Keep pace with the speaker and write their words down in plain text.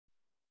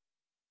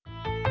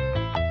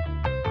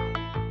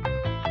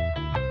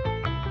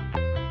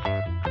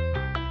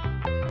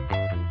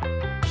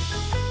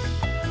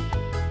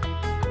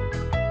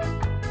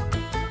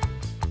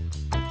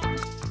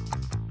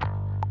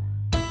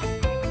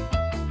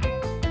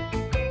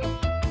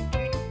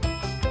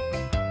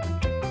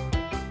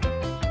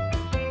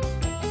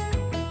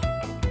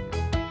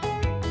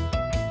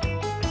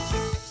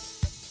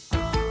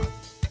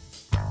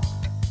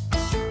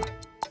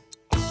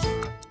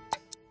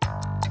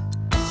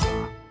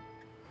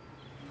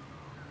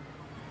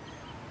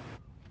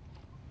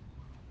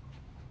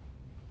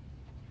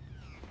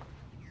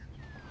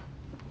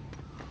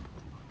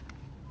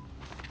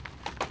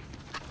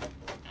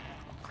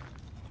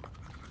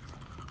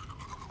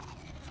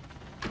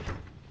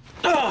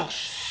Oh,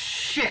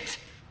 shit!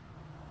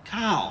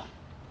 Carl,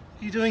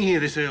 what are you doing here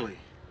this early?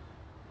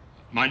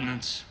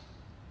 Maintenance.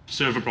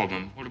 Server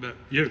problem. What about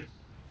you?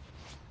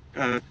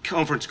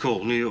 Conference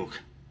call, New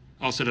York.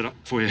 I'll set it up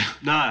for you.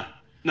 No,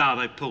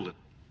 they pulled it.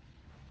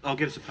 I'll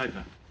get us a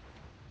paper.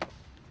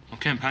 Our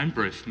campaign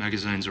brief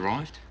magazine's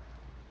arrived.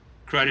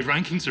 Creative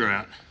rankings are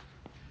out.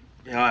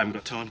 Yeah, I haven't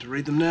got time to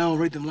read them now. I'll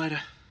read them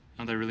later.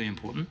 Are they really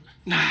important?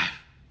 No. I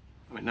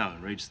mean, no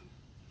one reads them.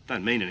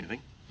 Don't mean anything.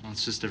 Well,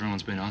 it's just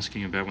everyone's been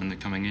asking about when they're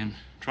coming in.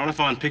 Trying to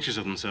find pictures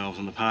of themselves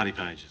on the party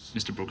pages.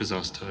 Mr. Brooke has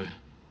asked too.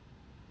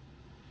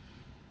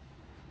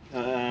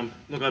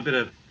 Look, I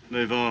better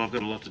move on. I've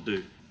got a lot to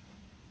do.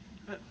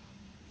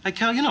 Hey,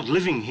 Carl, you're not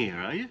living here,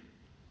 are you?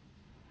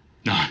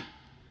 No.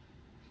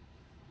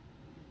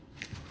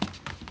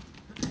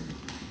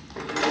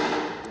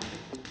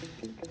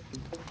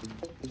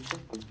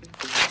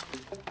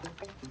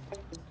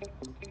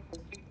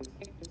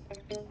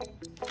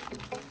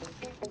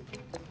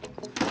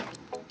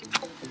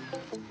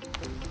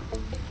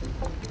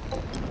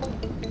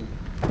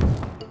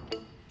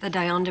 The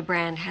Dionda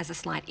brand has a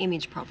slight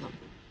image problem.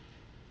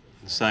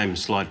 The same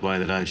slight way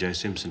that O.J.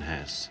 Simpson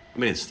has. I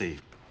mean, it's the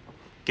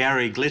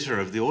Gary Glitter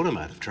of the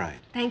automotive trade.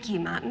 Thank you,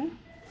 Martin.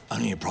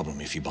 Only a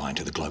problem if you buy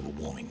into the global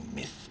warming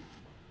myth.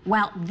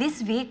 Well,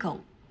 this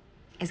vehicle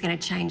is going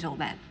to change all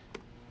that.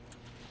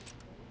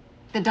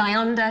 The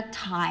Dionda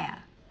Tyre,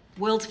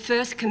 world's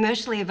first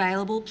commercially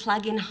available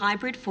plug-in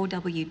hybrid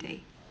 4WD.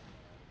 You're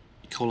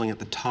calling it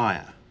the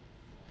tyre,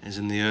 as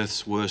in the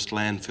Earth's worst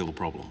landfill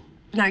problem.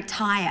 No,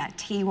 Tyre,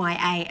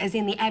 T-Y-A, as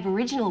in the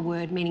Aboriginal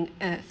word meaning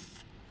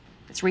earth.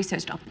 It's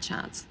researched off the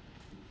charts.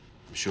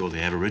 I'm sure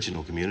the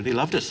Aboriginal community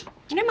loved it.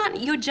 You know,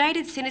 Martin, your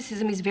jaded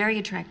cynicism is very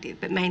attractive,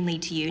 but mainly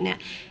to you. Now,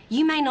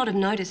 you may not have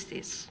noticed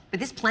this,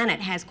 but this planet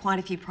has quite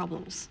a few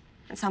problems,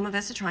 and some of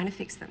us are trying to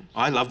fix them.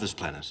 I love this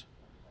planet.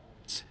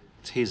 It's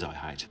his I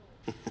hate.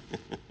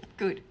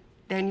 Good.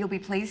 Then you'll be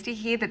pleased to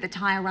hear that the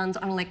tyre runs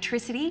on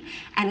electricity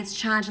and its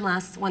charge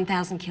lasts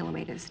 1,000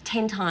 kilometres,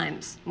 10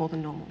 times more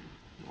than normal.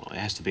 Well, it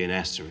has to be an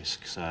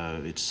asterisk,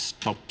 so its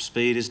top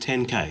speed is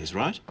 10 k's,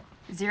 right?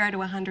 0 to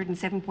 100 in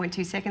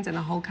 7.2 seconds and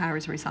the whole car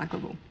is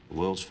recyclable. The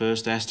world's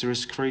first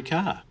asterisk-free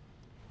car.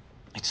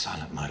 Its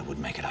silent motor would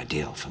make it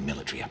ideal for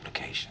military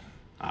application.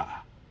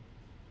 Ah,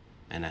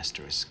 an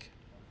asterisk.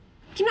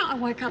 You know, I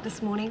woke up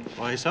this morning.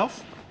 By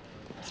yourself?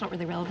 It's not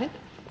really relevant.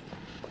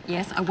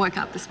 Yes, I woke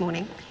up this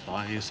morning.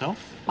 By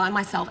yourself? By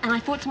myself. And I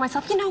thought to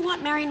myself, you know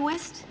what, Marion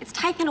West? It's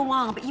taken a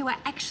while, but you are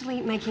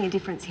actually making a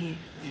difference here.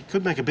 You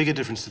could make a bigger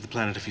difference to the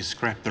planet if you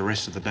scrapped the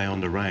rest of the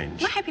Dionda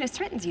range. My happiness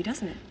threatens you,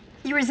 doesn't it?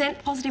 You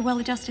resent positive,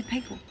 well-adjusted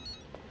people.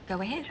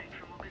 Go ahead.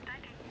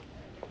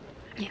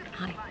 Yeah,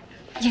 hi.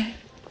 Yeah,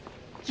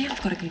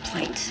 I've got a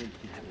complaint.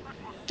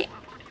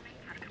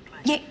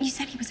 Yeah, you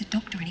said he was a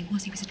doctor, and he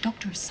was. He was a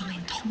doctor of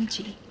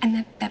Scientology.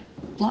 And that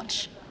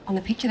blotch on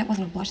the picture, that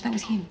wasn't a blotch, that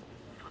was him.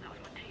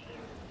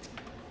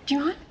 Do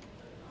you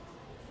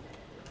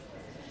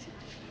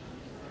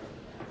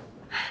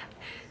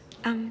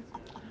mind?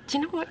 Do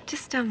you know what?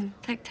 Just,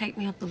 take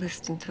me off the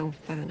list until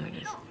further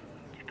notice.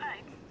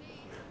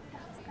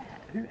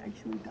 Who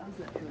actually does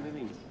that for a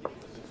living?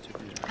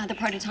 The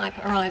prototype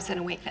arrives in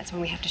a week. That's when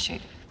we have to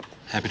shoot.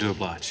 Happy to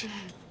oblige.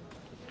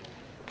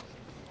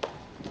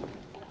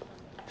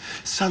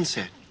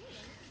 Sunset.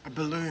 A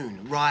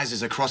balloon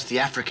rises across the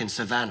African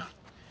savannah.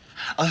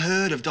 A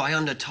herd of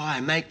Dionda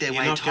Tyre make their way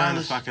You're not going to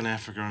tireless... fucking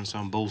Africa on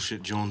some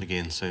bullshit jaunt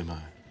again, Sumo.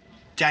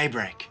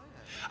 Daybreak.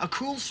 A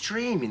cool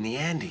stream in the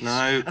Andes.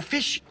 No. A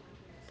fish...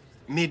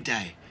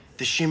 Midday.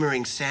 The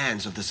shimmering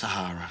sands of the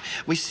Sahara.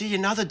 We see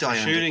another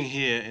Dionda... Shooting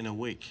here in a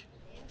week.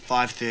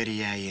 5:30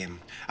 a.m.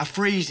 A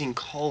freezing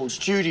cold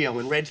studio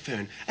in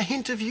Redfern. A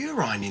hint of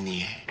urine in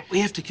the air. We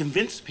have to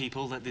convince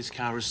people that this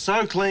car is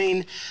so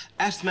clean,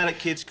 asthmatic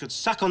kids could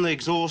suck on the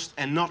exhaust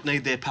and not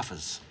need their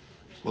puffers.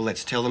 Well,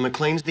 let's tell them it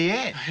cleans the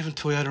air. Haven't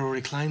Toyota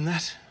already claimed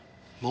that?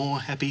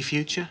 More happy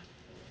future?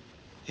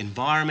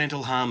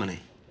 Environmental harmony.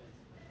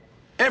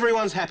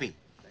 Everyone's happy.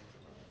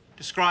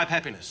 Describe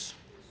happiness.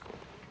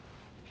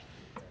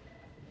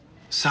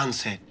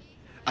 Sunset.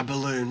 A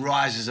balloon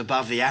rises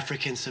above the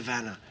African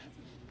savannah.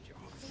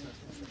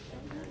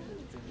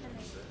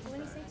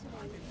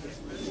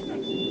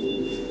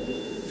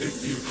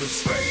 If you could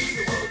spray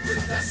the world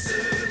with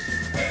acid,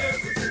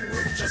 everything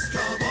would just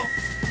come off.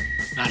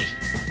 Marty.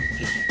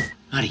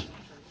 Marty.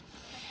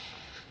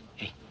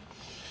 Hey,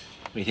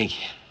 what do you think?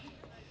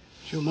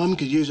 Your mum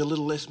could use a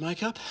little less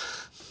makeup.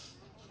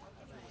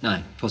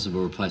 No,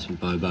 possible replacement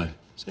Bobo.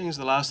 Seeing as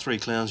the last three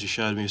clowns you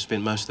showed me have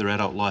spent most of their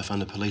adult life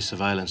under police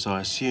surveillance,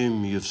 I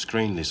assume you've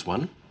screened this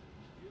one.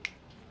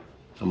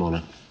 I'm on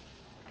it.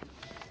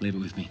 Leave it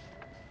with me.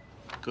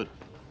 Good.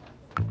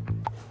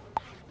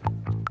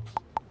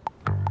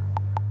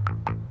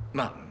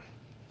 Martin,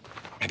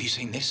 have you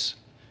seen this?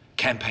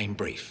 Campaign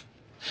brief.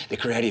 The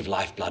creative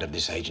lifeblood of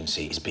this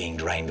agency is being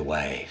drained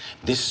away.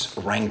 This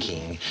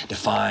ranking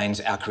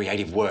defines our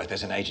creative worth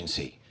as an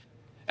agency.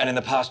 And in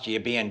the past year,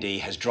 BND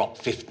has dropped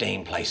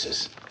 15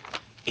 places.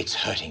 It's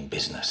hurting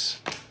business.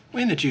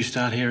 When did you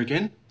start here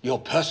again?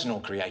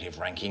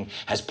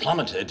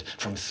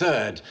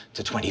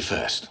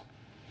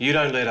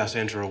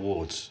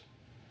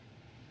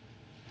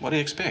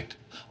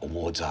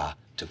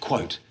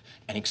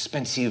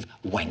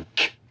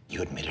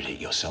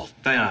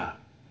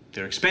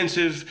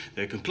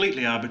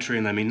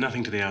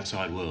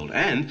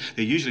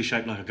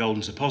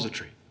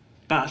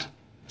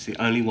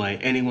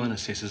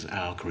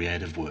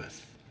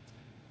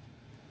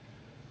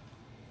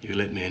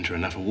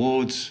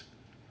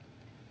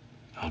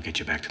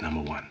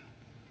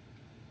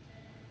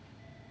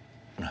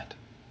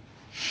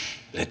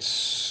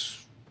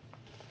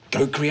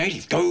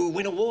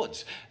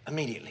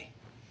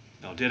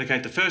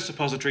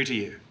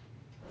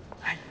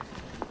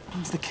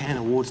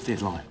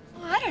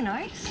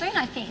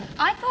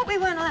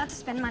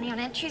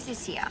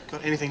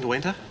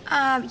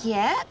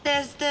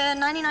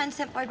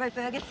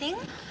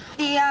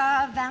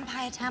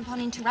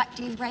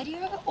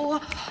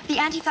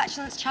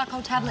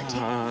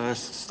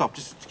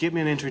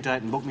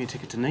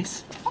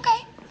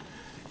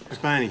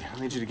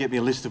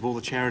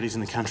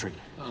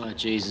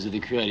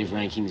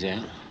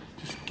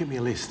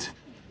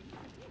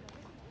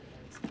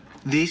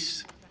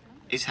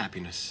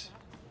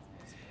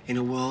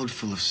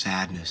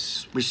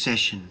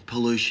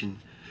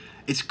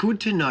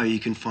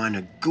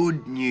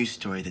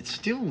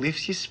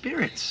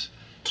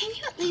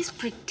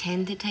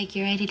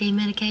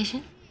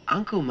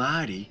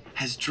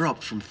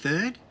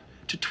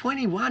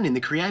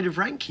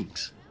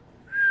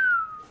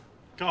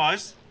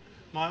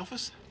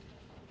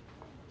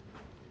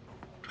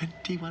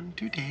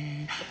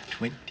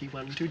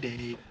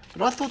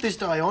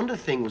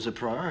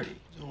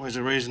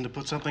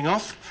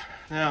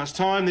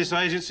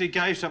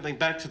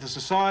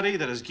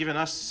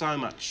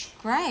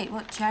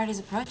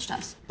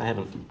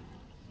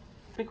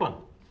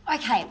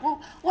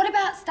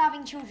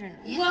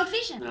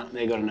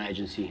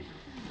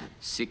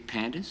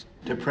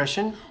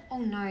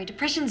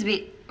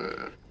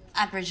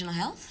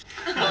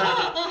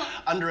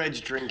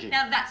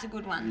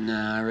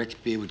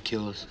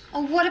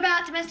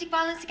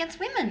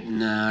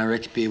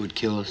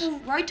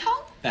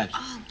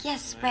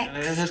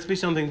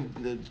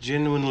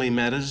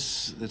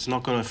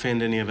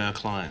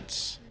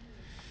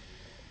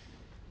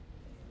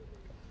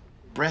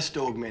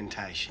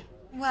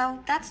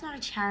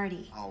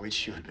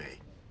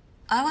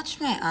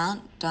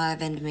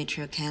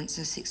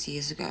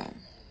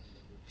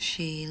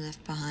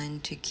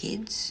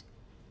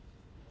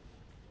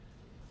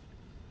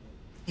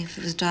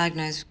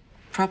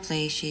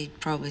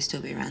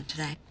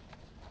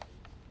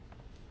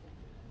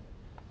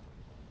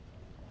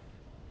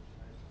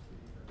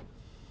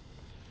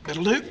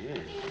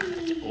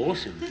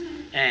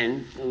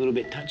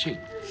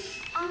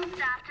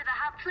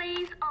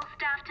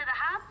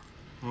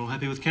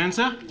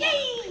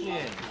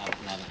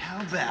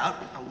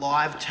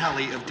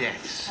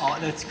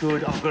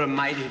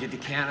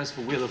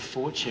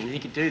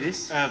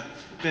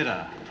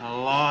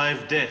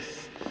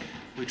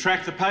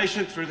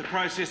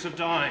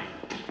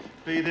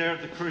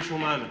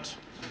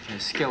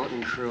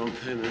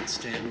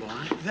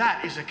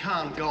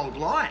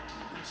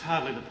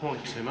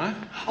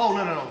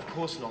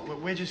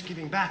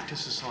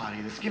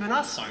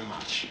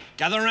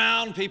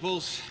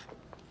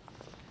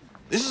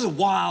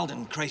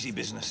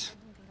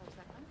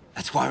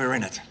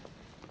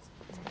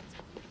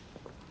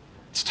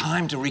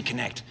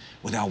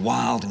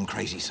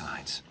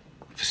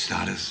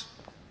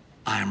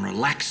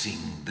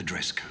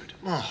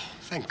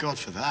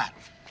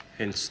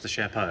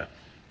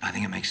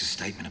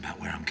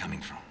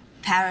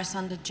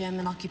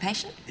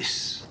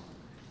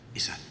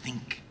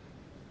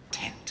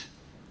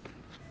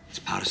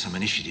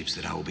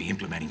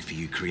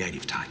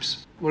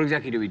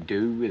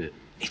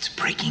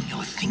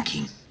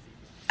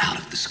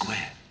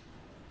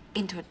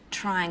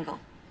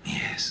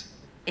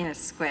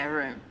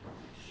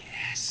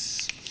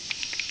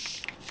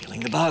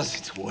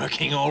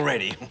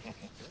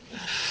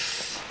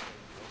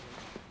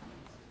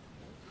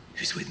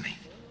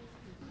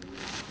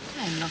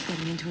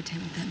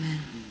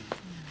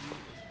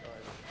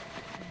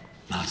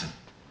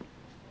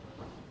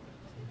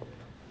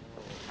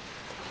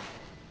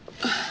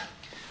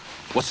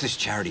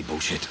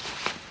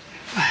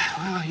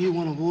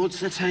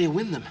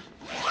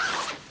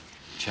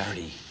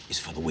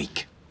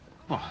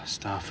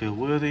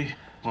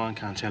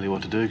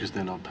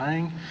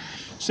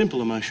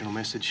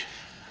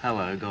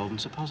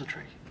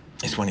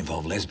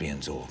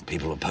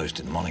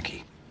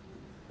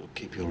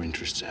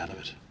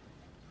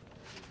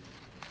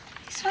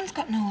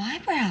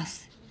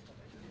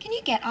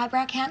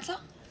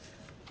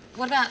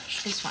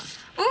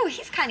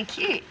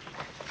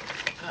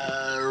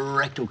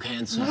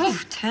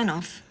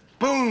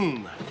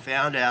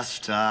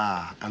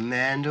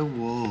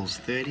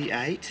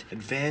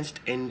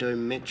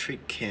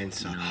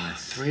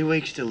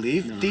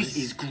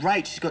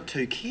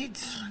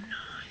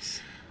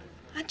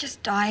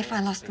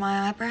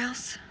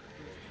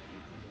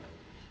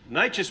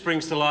 Nature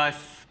springs to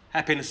life,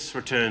 happiness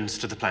returns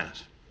to the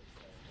planet.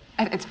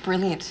 It's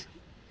brilliant.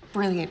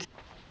 Brilliant.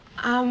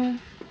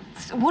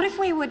 So what if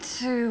we were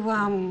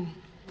to,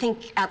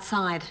 think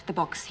outside the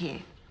box here?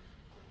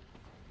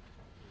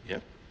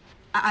 Yep.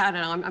 I don't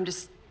know, I'm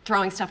just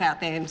throwing stuff out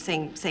there and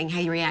seeing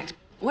how you react.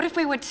 What if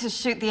we were to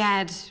shoot the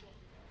ad,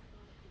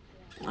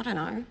 I don't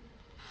know,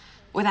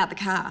 without the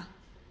car?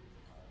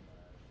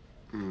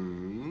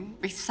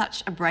 It'd be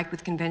such a break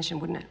with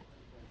convention, wouldn't it?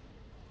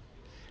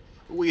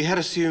 We had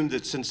assumed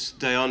that since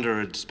Deonda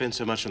had spent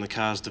so much on the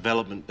car's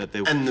development that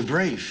there... And the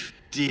brief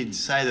did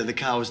say that the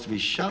car was to be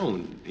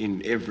shown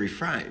in every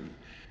frame.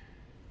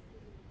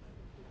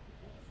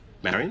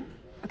 Marion?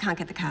 I can't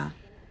get the car.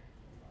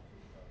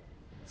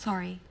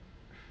 Sorry.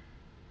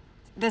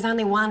 There's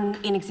only one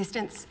in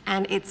existence,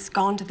 and it's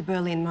gone to the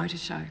Berlin Motor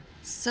Show.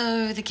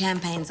 So the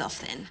campaign's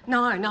off then?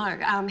 No,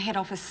 head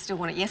office still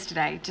want it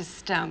yesterday,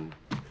 just, you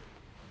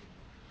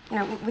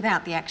know,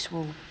 without the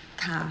actual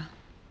car.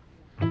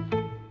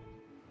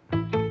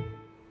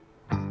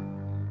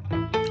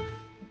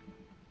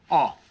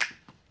 Oh.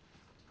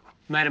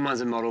 Mate of mine's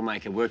a model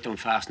maker, worked on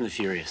Fast and the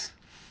Furious.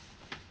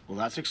 Well,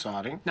 that's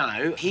exciting.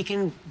 No, he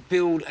can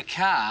build a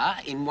car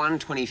in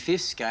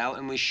 1/25th scale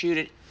and we shoot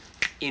it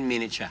in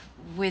miniature.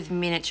 With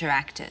miniature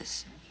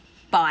actors.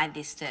 By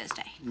this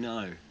Thursday.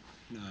 No.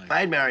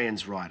 Maid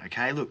Marion's right,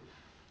 OK? Look,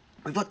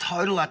 we've got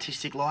total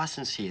artistic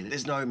licence here.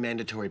 There's no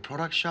mandatory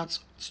product shots.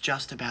 It's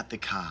just about the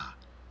car,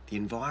 the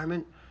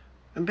environment,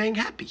 and being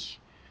happy.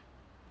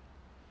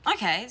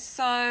 OK,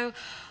 so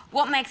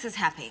what makes us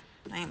happy?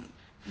 I mean,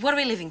 what are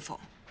we living for?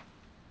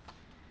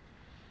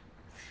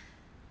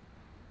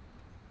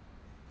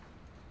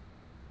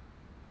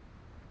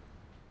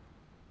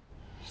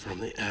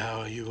 From the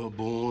hour you are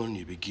born,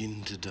 you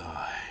begin to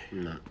die.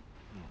 No.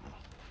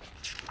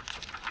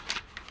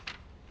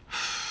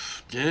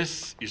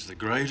 Death is the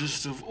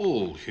greatest of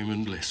all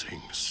human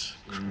blessings.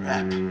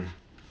 Crap. In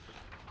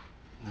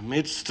the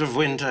midst of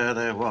winter,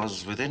 there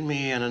was within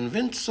me an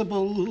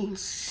invincible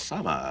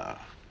summer.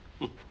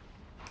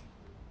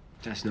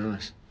 That's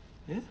nice.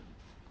 Yeah?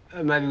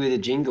 Maybe with a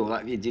jingle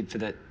like you did for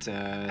that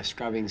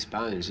scrubbing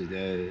sponge.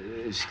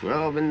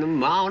 Scrub in the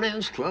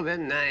morning, scrub at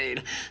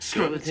night.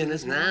 Scrub it till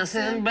it's nice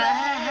and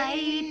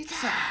bright.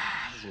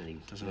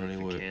 Doesn't really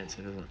work.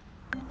 Cancer, does it?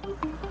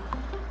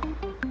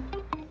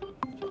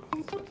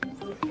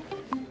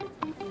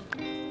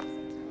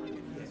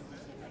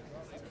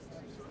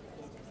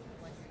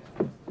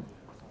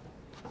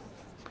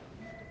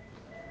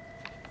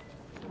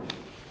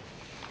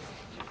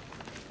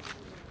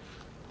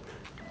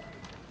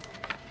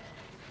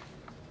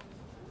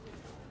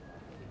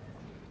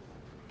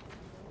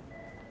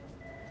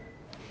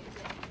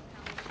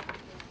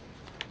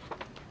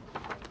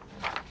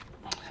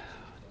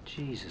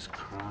 Jesus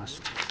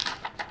Christ.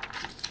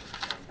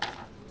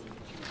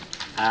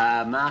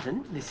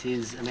 Martin, this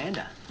is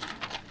Amanda.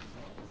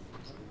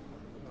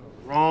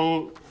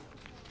 Wrong.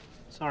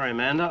 Sorry,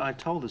 Amanda. I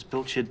told this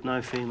pilchard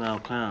no female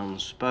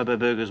clowns. Bobo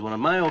Burgers want a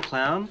male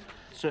clown.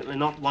 Certainly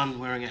not one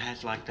wearing a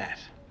hat like that.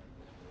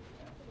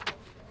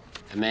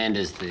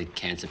 Amanda's the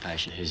cancer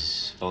patient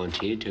who's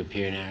volunteered to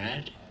appear in our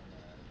ad.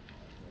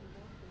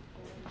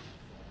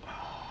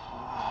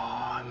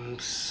 Oh, I'm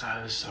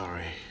so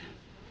sorry.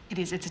 It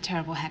is. It's a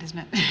terrible hat, isn't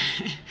it?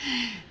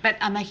 But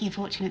I'm making a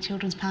fortune at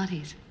children's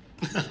parties.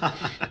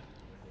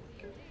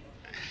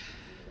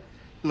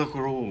 Look,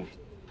 we're all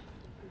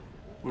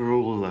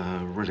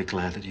really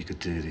glad that you could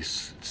do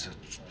this.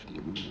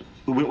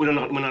 We're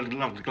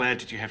not glad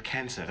that you have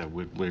cancer.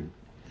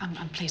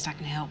 I'm pleased I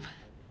can help.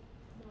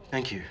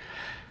 Thank you.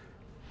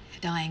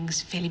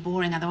 Dying's fairly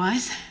boring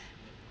otherwise.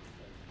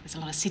 There's a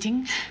lot of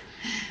sitting.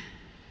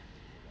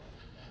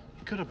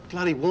 You could have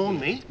bloody warned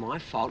me. It's my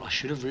fault. I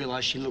should have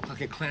realised she looked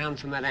like a clown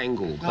from that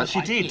angle. Well,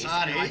 she did.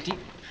 I did.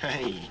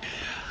 Hey,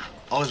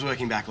 I was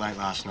working back late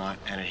last night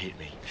and it hit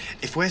me.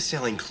 If we're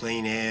selling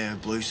clean air,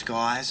 blue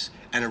skies,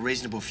 and a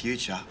reasonable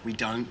future, we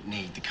don't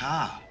need the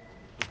car.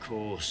 Of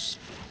course.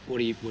 What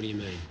do you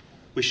mean?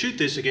 We shoot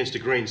this against a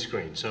green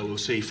screen, so we'll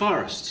see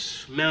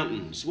forests,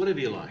 mountains, whatever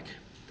you like.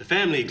 The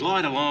family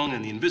glide along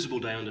and the invisible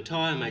day under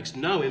tyre makes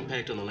no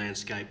impact on the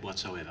landscape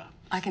whatsoever.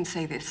 I can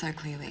see this so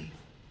clearly.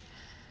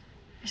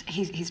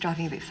 He's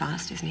driving a bit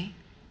fast, isn't he?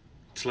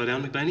 Slow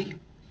down, McBaney.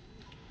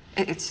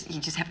 You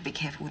just have to be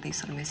careful with these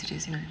sort of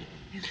messages, you know.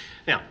 Yeah.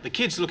 Now, the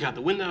kids look out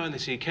the window and they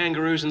see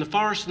kangaroos in the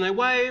forest and they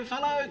wave,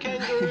 hello,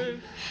 kangaroo.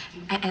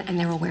 and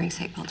they're all wearing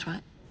seatbelts,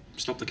 right?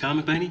 Stop the car,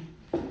 McBaney.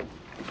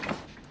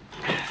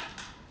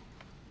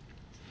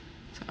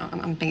 So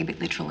I'm being a bit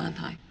literal,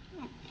 aren't I?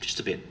 Just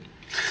a bit.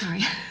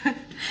 Sorry.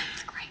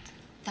 It's great.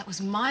 That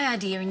was my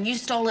idea and you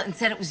stole it and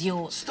said it was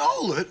yours.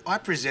 Stole it? I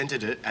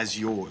presented it as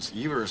yours.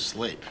 You were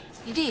asleep.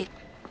 You did?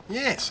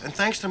 Yes, and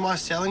thanks to my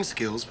selling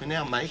skills, we're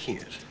now making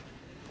it.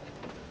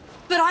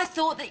 But I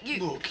thought that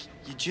you... Look,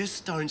 you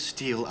just don't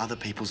steal other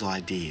people's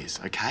ideas,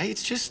 OK?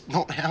 It's just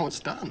not how it's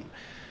done.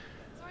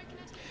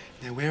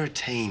 Now, we're a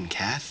team,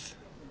 Kath,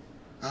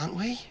 aren't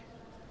we?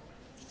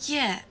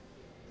 Yeah.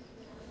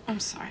 I'm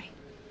sorry.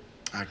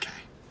 OK.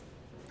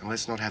 And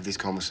let's not have this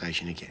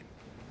conversation again.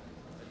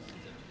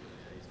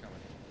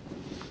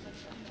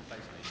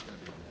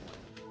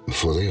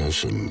 For the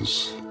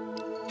oceans,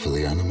 for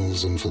the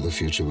animals, and for the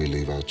future we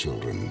leave our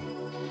children.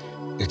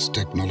 It's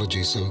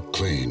technology so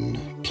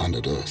clean,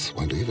 planet Earth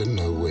won't even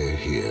know we're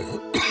here.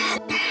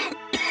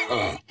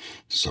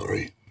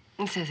 Sorry.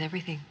 It says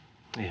everything.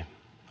 Yeah,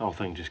 the whole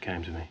thing just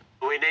came to me.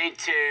 We need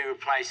to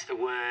replace the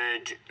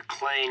word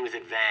clean with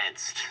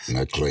advanced.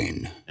 No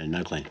clean.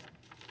 No clean.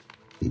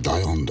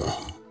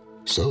 Dionder.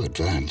 So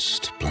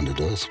advanced, planet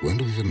Earth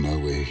won't even know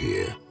we're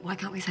here. Why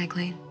can't we say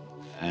clean?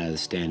 The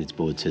standards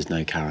board says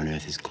no car on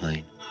Earth is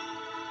clean.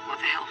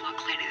 What's a hell of a lot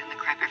cleaner than the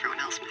crap everyone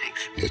else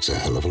makes? It's a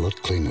hell of a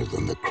lot cleaner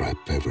than the crap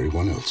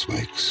everyone else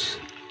makes.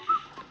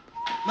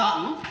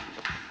 Martin?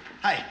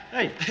 Hey.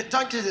 Hey.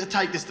 Don't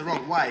take this the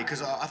wrong way,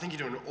 because I think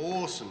you're doing an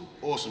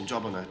awesome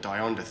job on the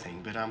Dionder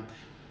thing, but,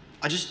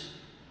 I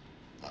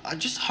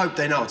just hope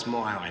they know it's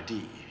my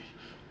idea.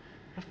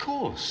 Of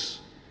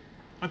course.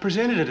 I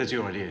presented it as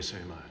your idea,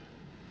 Sumo.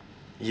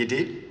 You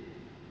did?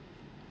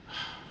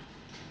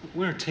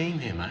 We're a team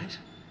here, mate.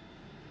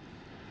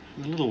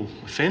 I'm a little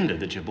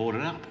offended that you brought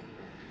it up.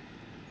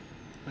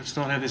 Let's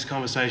not have this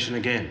conversation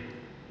again.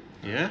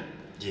 Yeah?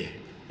 Yeah.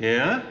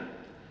 Yeah?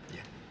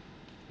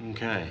 Yeah.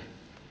 Okay.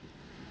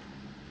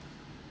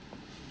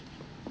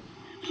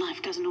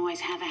 Life doesn't always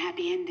have a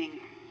happy ending.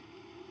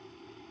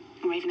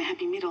 Or even a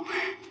happy middle.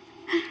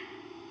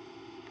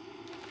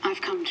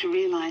 I've come to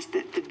realise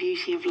that the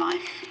beauty of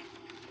life,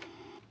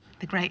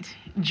 the great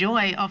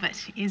joy of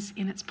it, is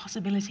in its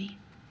possibility.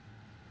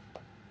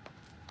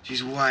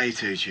 She's way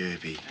too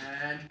chirpy.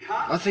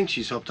 I think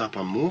she's hopped up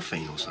on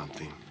morphine or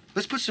something.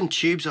 Let's put some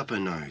tubes up her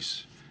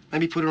nose.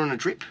 Maybe put her on a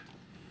drip.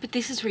 But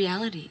this is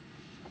reality.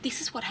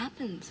 This is what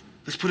happens.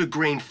 Let's put a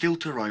green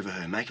filter over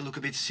her, make her look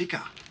a bit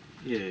sicker.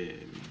 Yeah,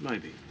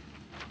 maybe.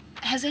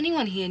 Has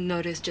anyone here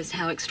noticed just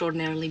how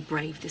extraordinarily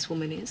brave this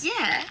woman is?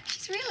 Yeah,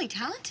 she's really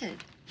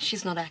talented.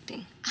 She's not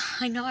acting.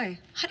 I know. I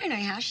don't know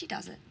how she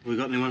does it. We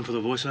got anyone for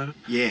the voiceover?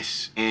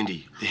 Yes,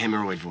 Andy, the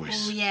hemorrhoid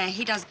voice. Oh, yeah,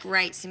 he does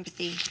great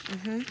sympathy.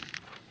 Mm-hmm.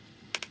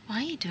 Why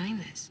are you doing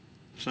this?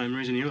 Same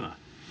reason you are.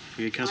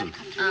 For your cousin. I've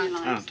come to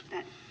realise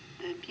that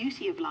the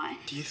beauty of life,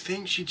 Do you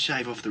think she'd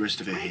shave off the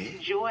rest of her hair? the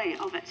joy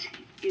of it,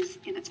 is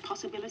in its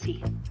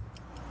possibility.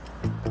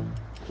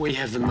 We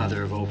have the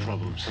mother of all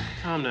problems.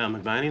 Calm down,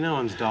 McBainey. No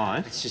one's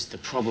died. It's just the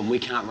problem. We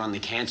can't run the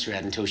cancer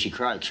out until she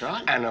croaks,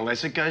 right? And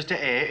unless it goes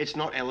to air, it's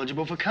not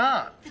eligible for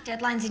can't. The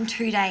deadline's in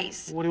 2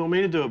 days. What do you want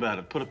me to do about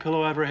it? Put a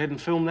pillow over her head and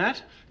film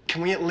that?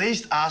 Can we at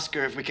least ask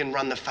her if we can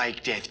run the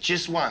fake death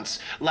just once,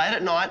 late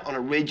at night on a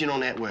regional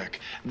network?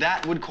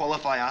 That would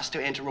qualify us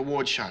to enter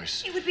award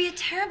shows. It would be a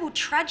terrible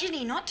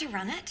tragedy not to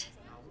run it.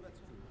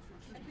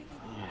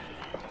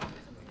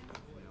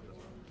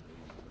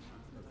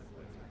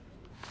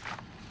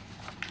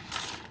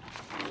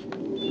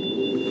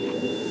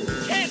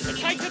 Cancer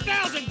takes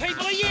 1,000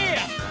 people a year.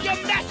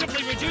 You're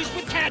massively reduced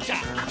with cancer.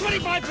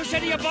 25%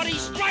 of your body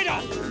straight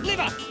off.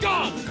 Liver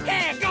gone.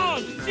 Hair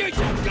gone.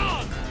 Future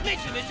gone.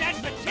 Mention this ad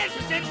for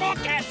 10% more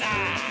cancer.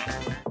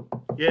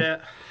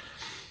 Yeah.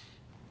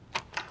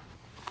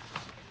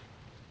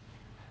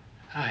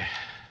 Hi.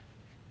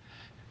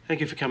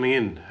 Thank you for coming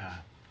in.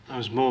 I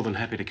was more than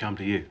happy to come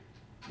to you.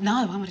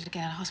 No, I wanted to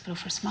get out of hospital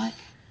for a smoke.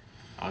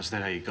 Oh, is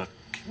that how you got...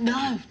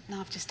 No,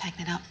 I've just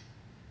taken it up.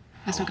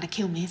 That's not going to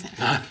kill me, is it?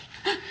 No.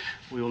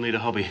 We all need a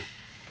hobby.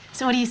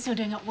 So what are you still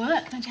doing at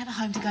work? Don't you have a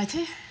home to go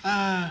to?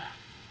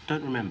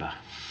 Don't remember.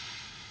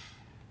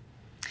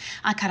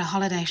 I cut a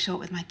holiday short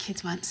with my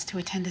kids once to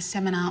attend a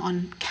seminar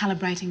on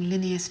calibrating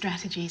linear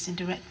strategies in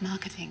direct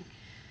marketing.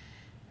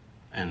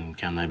 And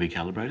can they be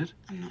calibrated?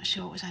 I'm not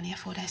sure. It was only a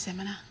 4-day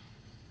seminar.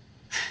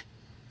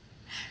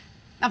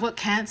 I've got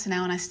cancer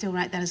now and I still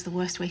rate that as the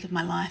worst week of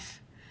my life.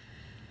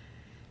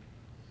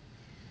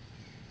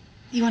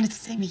 You wanted to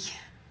see me?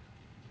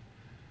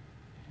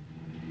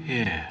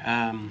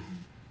 Yeah,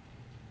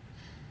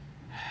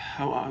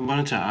 I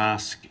wanted to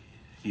ask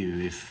you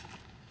if...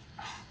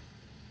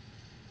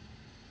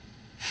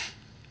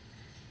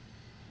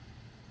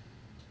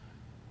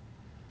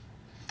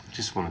 I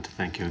just wanted to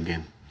thank you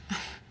again.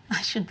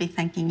 I should be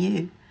thanking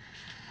you.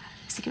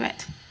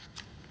 Cigarette.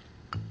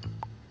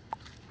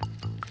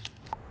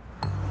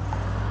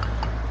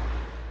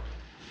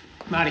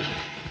 Marty,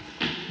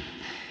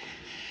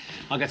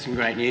 I got some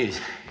great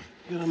news.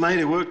 You got a mate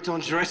who worked on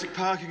Jurassic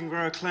Park who can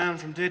grow a clown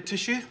from dead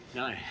tissue?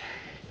 No.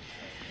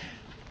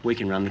 We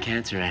can run the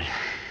cancer ad.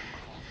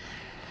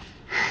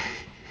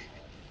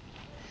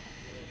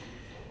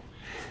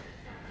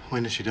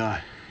 When did she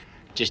die?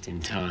 Just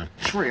in time.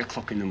 3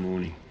 o'clock in the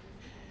morning.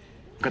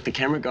 Got the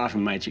camera guy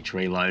from Matrix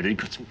Reloaded.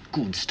 Got some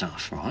good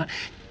stuff, right?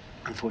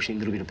 Unfortunately, a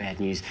little bit of bad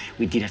news.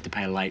 We did have to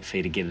pay a late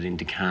fee to get it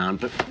into Cannes,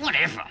 but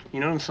whatever. You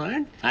know what I'm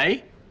saying?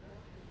 Hey?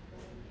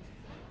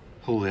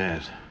 Pull the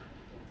ad.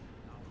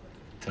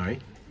 Sorry?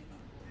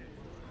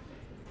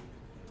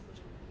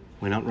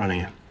 We're not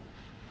running it.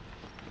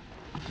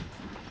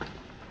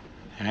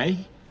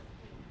 Hey?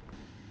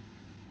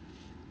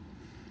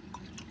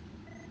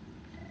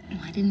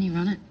 Why didn't he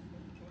run it?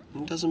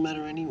 It doesn't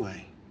matter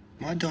anyway.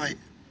 Our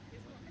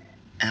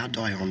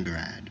Dionda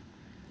ad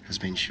has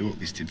been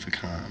shortlisted for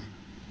Cannes.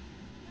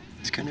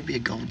 It's going to be a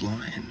gold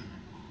lion.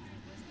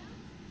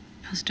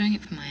 I was doing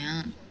it for my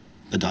aunt.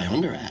 The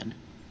Dionda ad?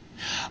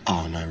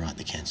 Oh, no, right,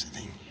 the cancer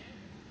thing.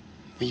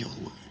 We all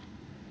were.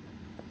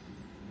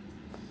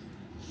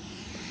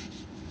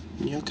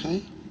 You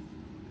okay?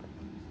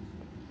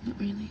 Not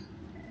really.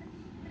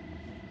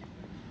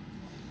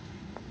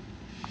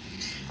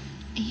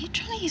 Are you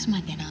trying to use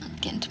my dead aunt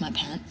to get into my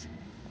pants?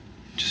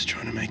 Just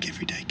trying to make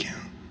every day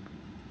count.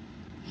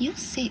 You're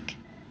sick.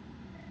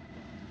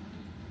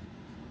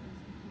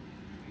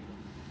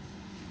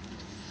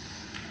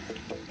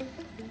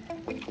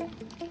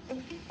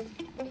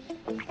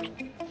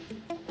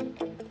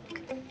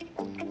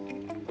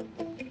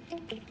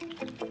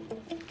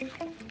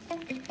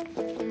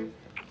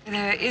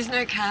 There is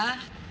no car,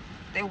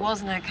 there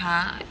was no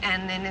car,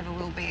 and there never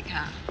will be a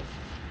car.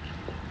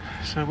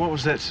 So what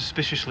was that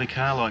suspiciously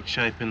car-like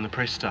shape in the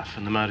press stuff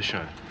and the motor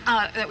show?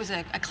 Oh, that was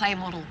a clay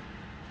model.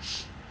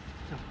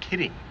 I'm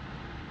kidding.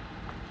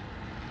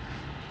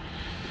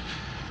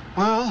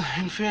 Well,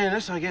 in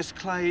fairness, I guess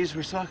clay is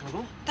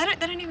recyclable. They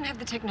don't even have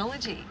the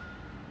technology.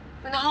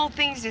 I mean, the whole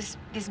thing's just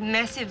this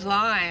massive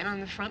lie, and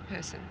I'm the front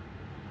person.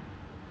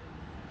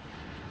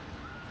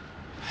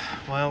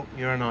 Well,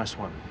 you're a nice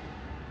one.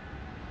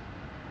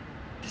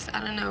 I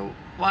don't know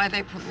why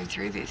they put me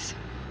through this.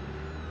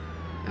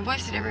 I've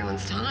wasted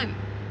everyone's time.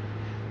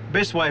 The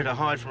best way to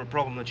hide from a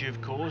problem that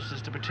you've caused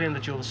is to pretend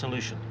that you're the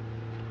solution.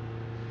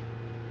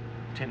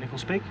 Technical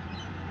speak?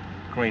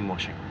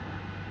 Greenwashing.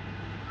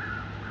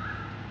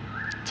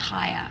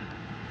 Tyre.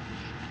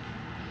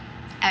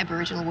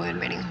 Aboriginal word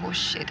meaning horse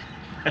shit.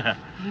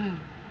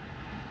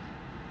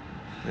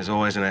 There's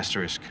always an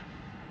asterisk.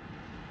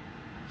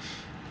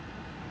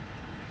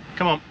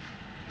 Come on,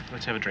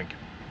 let's have a drink.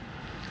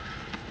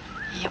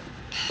 Yep.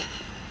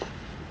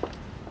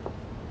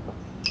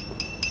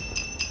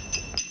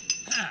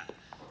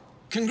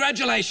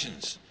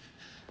 Congratulations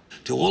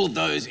to all of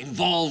those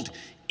involved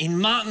in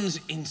Martin's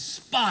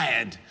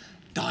inspired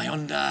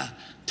Dionda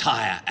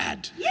tyre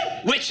ad,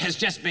 which has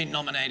just been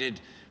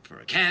nominated for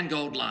a Cannes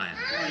Gold Lion.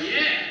 Oh,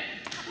 yeah!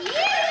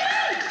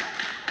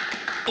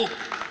 Oh,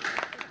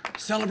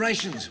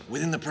 celebrations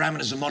within the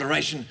parameters of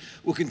moderation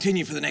will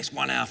continue for the next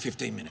 1 hour,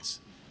 15 minutes.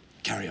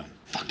 Carry on.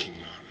 Fucking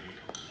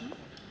Martin.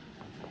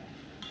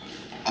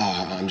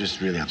 Oh, I'm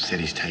just really upset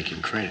he's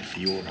taking credit for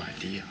your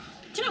idea.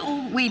 Do you know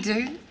all we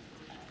do,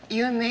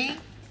 you and me,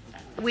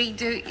 we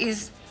do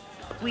is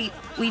we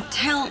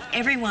tell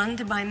everyone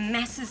to buy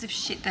masses of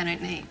shit they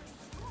don't need.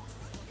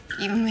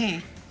 You and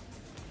me.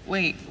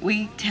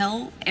 We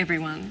tell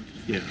everyone.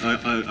 Yeah,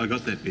 I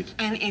got that bit.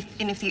 And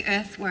if the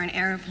Earth were an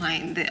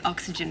aeroplane, the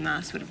oxygen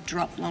mask would have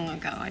dropped long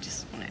ago. I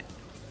just want to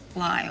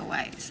fly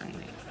away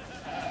somewhere.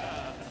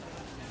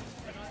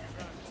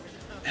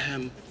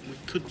 We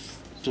could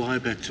fly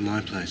back to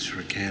my place for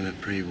a can of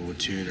pre-war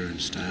tuna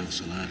and stale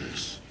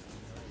saladas.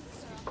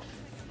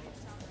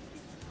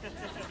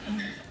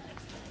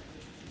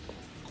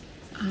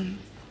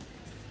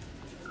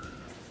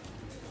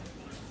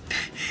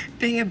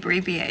 Being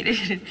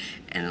abbreviated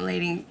and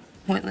leading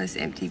pointless,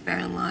 empty,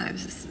 barren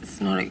lives, it's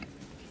not a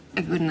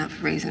good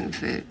enough reason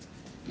for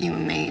you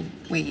and me,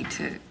 we,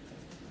 to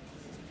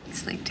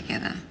sleep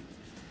together.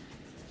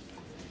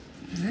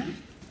 Is it?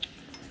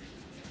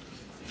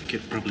 I think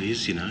it probably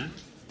is, you know.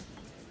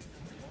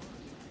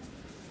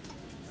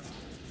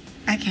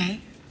 Okay.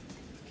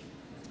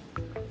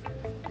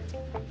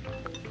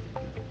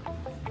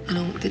 I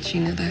don't want the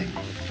tuna, though.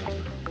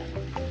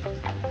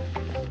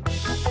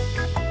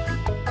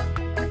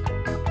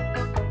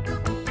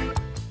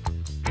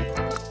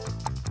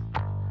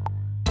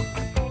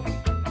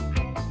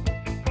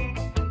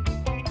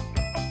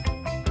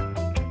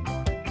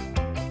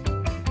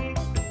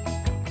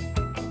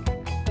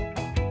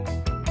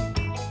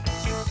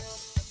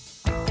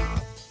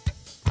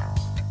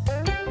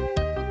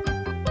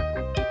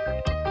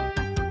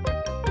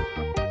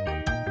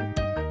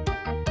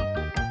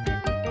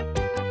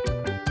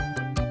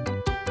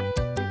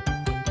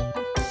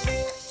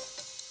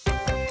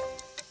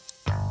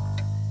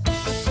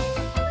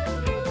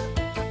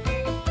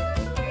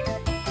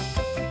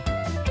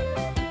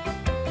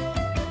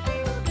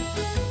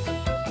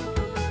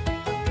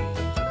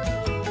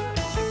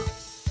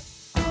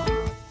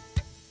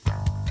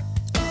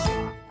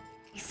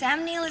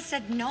 Sam Neill has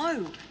said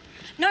no.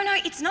 No,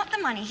 it's not the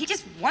money. He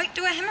just won't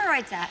do a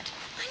hemorrhoids ad.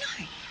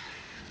 I know.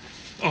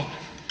 Oh,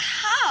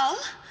 Carl!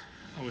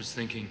 I was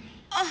thinking.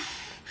 Oh.